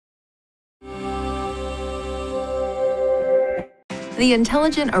The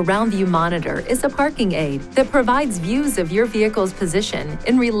Intelligent Around View Monitor is a parking aid that provides views of your vehicle's position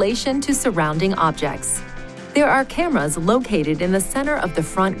in relation to surrounding objects. There are cameras located in the center of the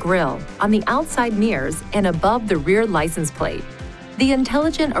front grille, on the outside mirrors, and above the rear license plate. The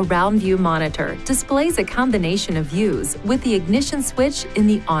Intelligent Around View Monitor displays a combination of views with the ignition switch in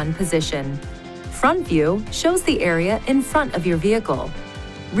the on position. Front view shows the area in front of your vehicle.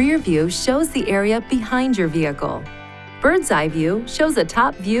 Rear view shows the area behind your vehicle. Bird's eye view shows a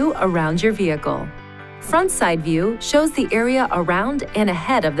top view around your vehicle. Front side view shows the area around and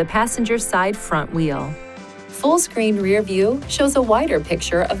ahead of the passenger side front wheel. Full screen rear view shows a wider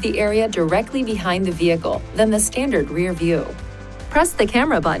picture of the area directly behind the vehicle than the standard rear view. Press the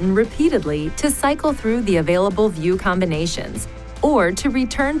camera button repeatedly to cycle through the available view combinations, or to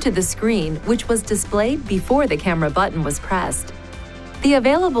return to the screen which was displayed before the camera button was pressed. The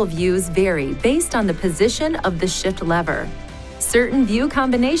available views vary based on the position of the shift lever. Certain view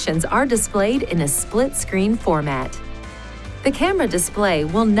combinations are displayed in a split-screen format. The camera display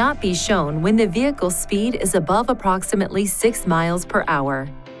will not be shown when the vehicle's speed is above approximately 6 miles per hour.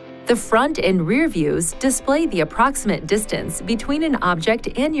 The front and rear views display the approximate distance between an object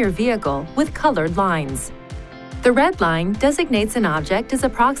and your vehicle with colored lines. The red line designates an object as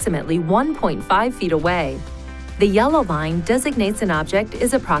approximately 1.5 feet away. The yellow line designates an object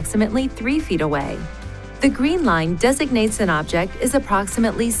is approximately 3 feet away. The green line designates an object is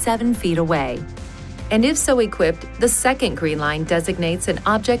approximately 7 feet away. And if so equipped, the second green line designates an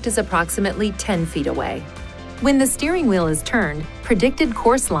object is approximately 10 feet away. When the steering wheel is turned, predicted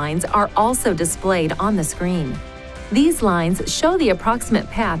course lines are also displayed on the screen. These lines show the approximate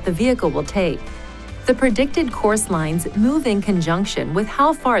path the vehicle will take. The predicted course lines move in conjunction with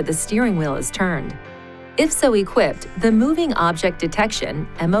how far the steering wheel is turned. If so equipped, the Moving Object Detection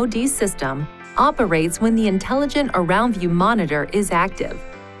 (MOD) system operates when the Intelligent Around View Monitor is active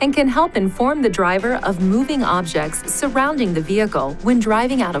and can help inform the driver of moving objects surrounding the vehicle when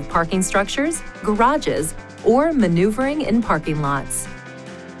driving out of parking structures, garages, or maneuvering in parking lots.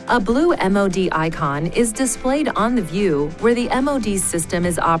 A blue MOD icon is displayed on the view where the MOD system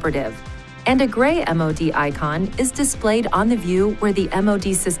is operative, and a gray MOD icon is displayed on the view where the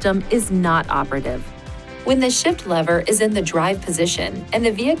MOD system is not operative. When the shift lever is in the drive position and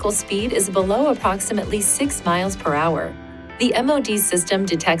the vehicle speed is below approximately 6 miles per hour, the MOD system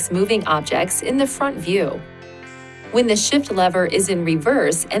detects moving objects in the front view. When the shift lever is in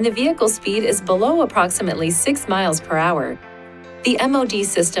reverse and the vehicle speed is below approximately 6 miles per hour, the MOD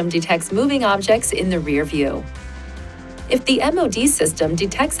system detects moving objects in the rear view. If the MOD system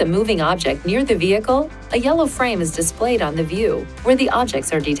detects a moving object near the vehicle, a yellow frame is displayed on the view where the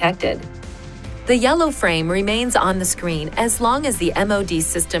objects are detected. The yellow frame remains on the screen as long as the MOD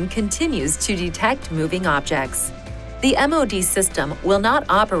system continues to detect moving objects. The MOD system will not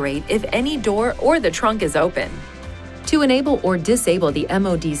operate if any door or the trunk is open. To enable or disable the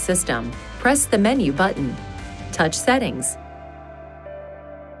MOD system, press the menu button, touch Settings,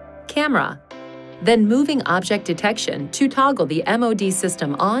 Camera, then Moving Object Detection to toggle the MOD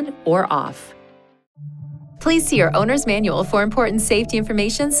system on or off. Please see your owner's manual for important safety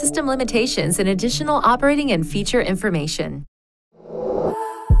information, system limitations, and additional operating and feature information.